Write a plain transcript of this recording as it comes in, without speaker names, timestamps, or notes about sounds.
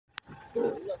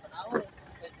Wala, tanaw.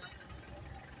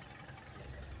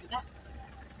 Sina?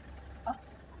 Ah?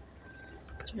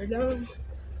 Sure lang.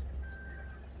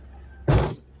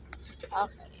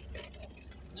 Okay.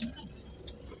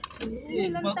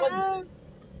 Ilang Bakod. taon?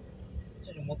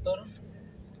 Sa yung motor.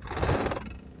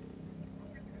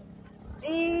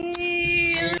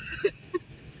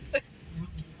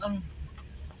 Ang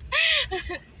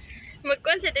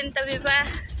Mag-consident tabi ba?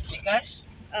 ikas?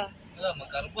 Oh. Wala,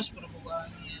 magkarbos pero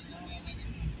bukaan niya.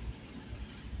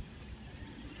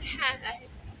 Hi.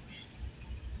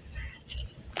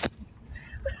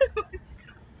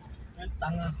 Ang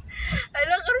tanga.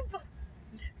 Alam karon pa.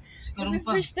 Si karon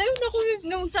pa. First time na ko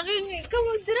nung saking ikaw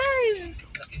mag-drive.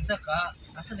 Kakinsa ka.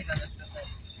 Asa ni kanas na tayo?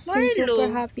 Super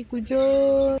happy ko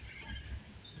dyan.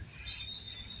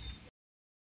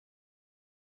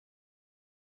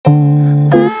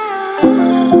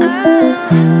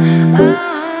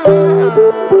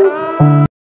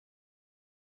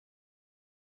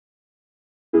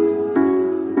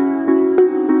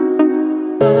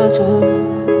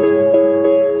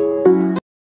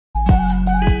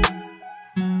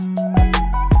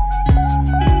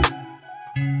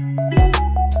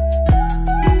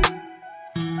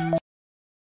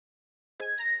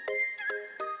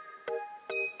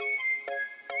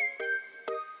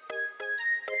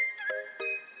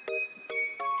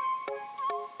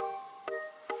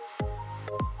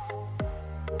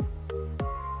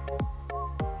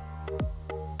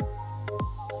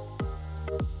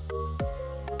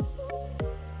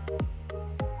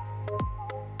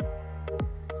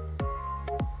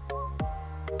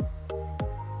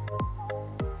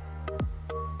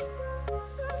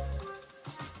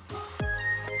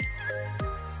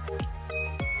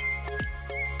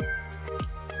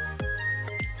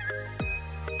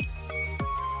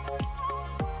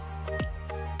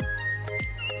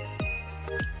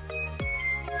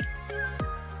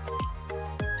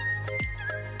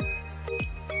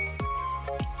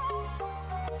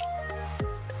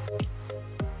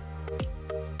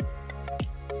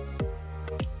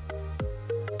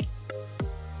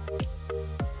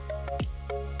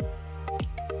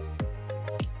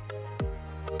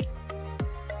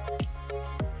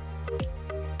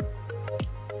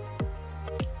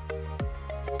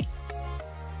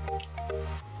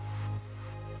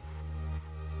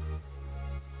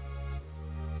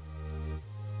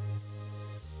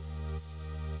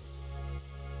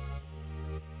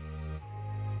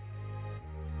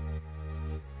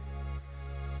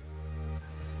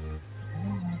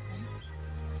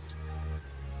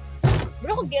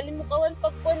 Bro, kung galing mo kawan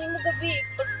pagkuhanin mo gabi,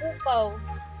 pagpukaw.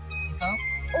 Ikaw?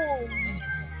 Oo.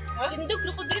 Tindog,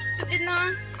 lukod diretso din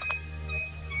na.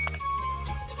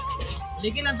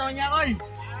 Balikin lang to niya, Kol.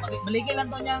 Balikin lang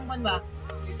to niya ang pan ba?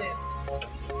 Sir.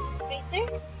 Racer?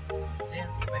 Ayan,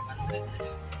 500.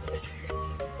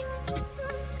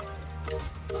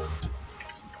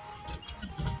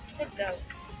 Nagdaw.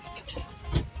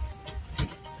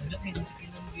 Ang laki dun sa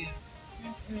kinong gear.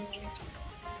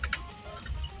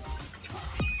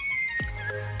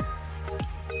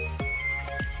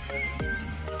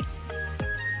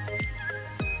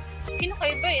 Kino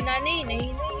kayo ba? Nanay,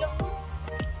 nahinay lang mo.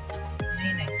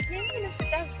 Hinay. Nahinay lang sa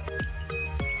tag.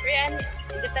 Rian,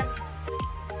 igatan.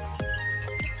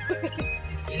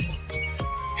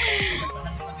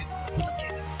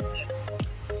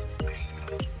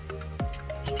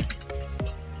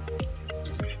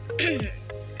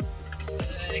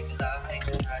 Ay, kalahay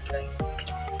ka natin.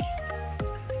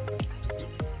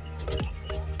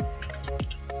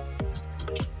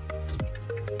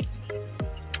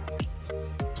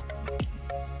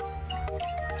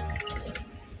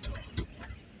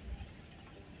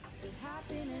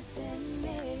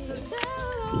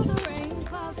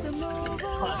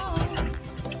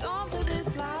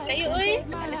 Sayo, uy.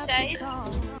 Alisay.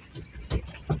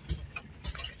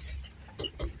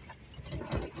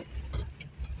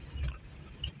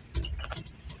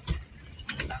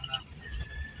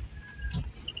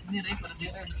 Ini rin, para di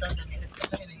rin. Basta sa minute ka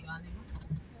tayo, naiganin mo.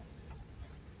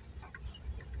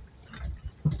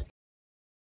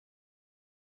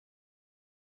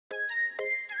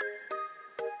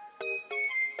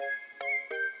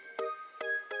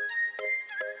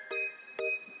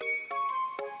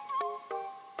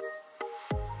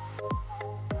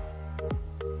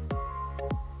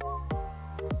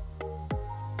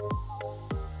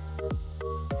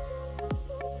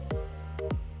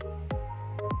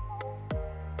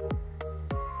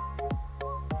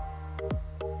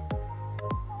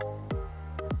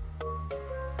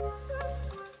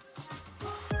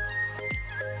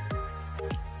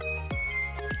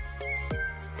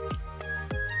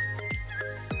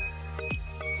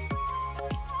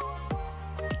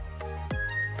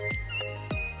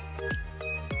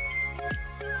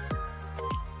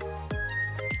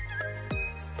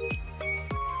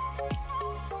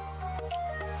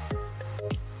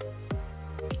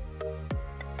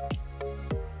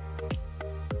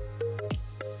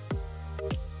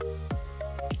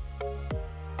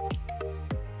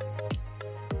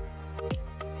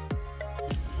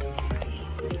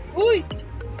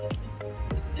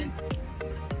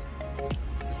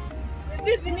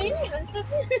 Babe, ini antap.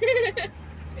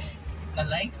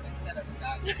 Kalay?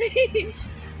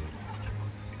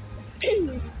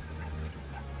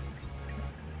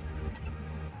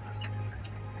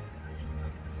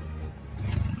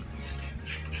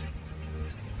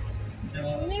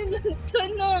 Ini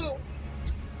nagtanong.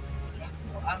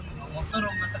 Ang motor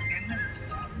ang masakyan na.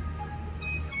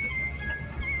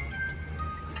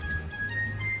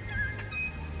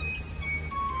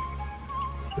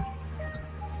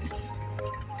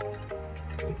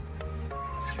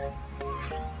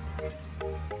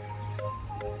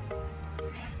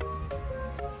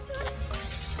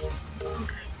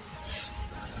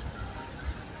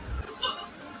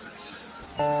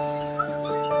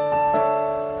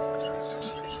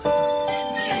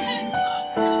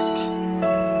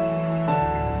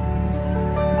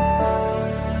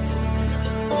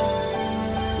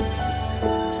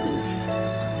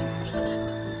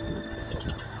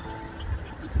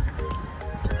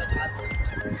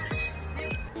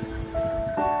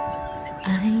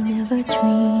 I never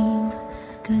dream,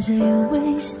 'cause I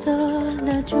always thought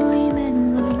that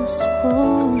dreaming was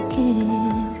for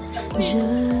kids,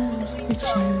 just a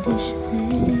childish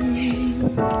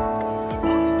thing.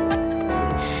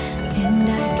 And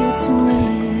I could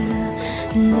swear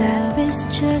love is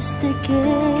just a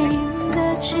game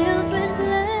that children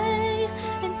play.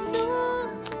 And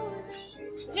no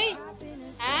Si,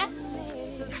 ha?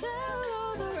 so tell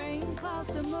all the rain clouds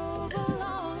to move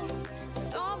along.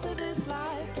 Storm to this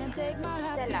life can take my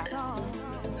happy Sala. song.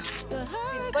 The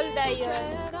Simple dayon.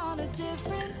 tread on a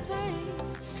different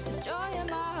pace. This joy in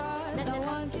my heart, no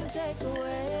one can take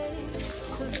away.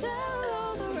 So tell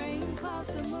all the rain clouds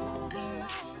to move along.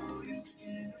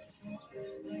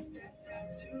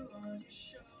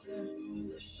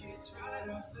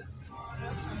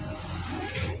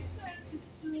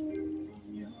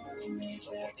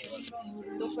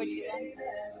 Two for one.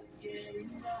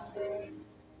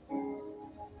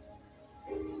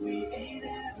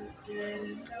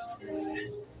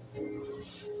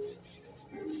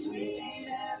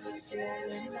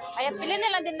 Ay, pila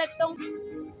na lang din na itong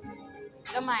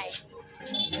gamay.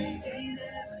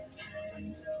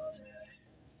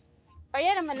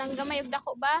 Parya naman ang gamay ug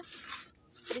dako ba?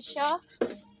 Presyo?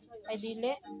 Ay,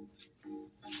 dili.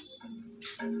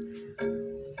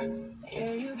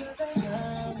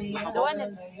 Gawa na.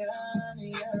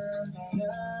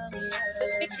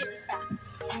 Toothpick din isa.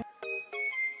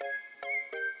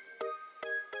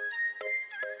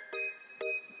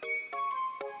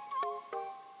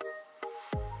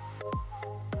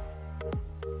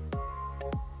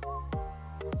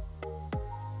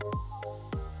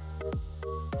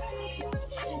 Kaya ba?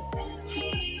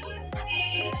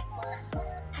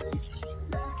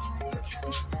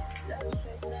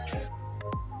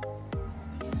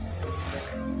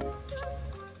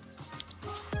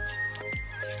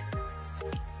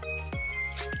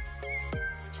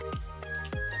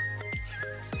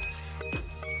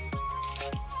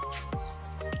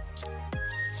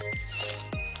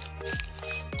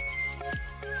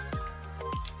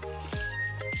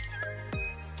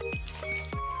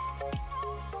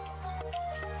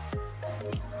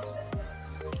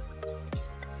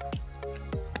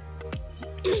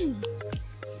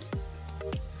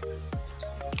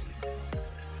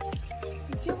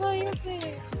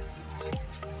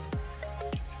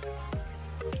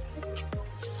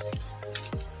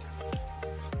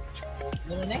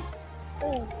 Ano na eh?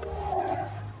 Oh.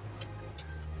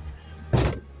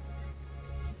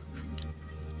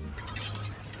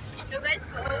 So guys,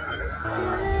 Till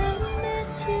I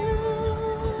met you,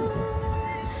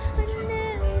 I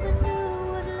never knew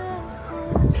what love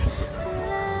was. Till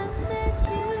I met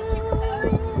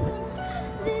you,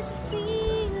 this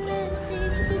feeling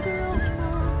seems to grow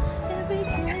more every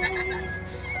day.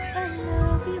 I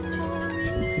love you more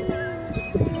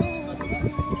each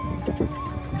day.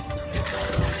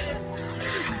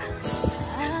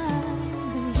 I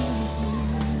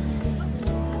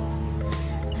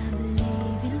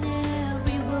believe in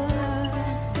every word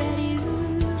that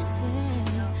you say.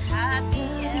 happy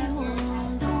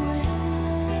All the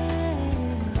way.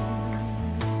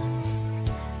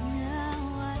 Now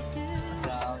I do.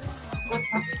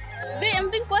 Be,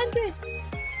 ambing kuan be.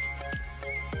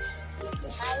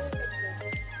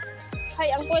 Hay,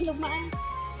 ang kuan lugmaan.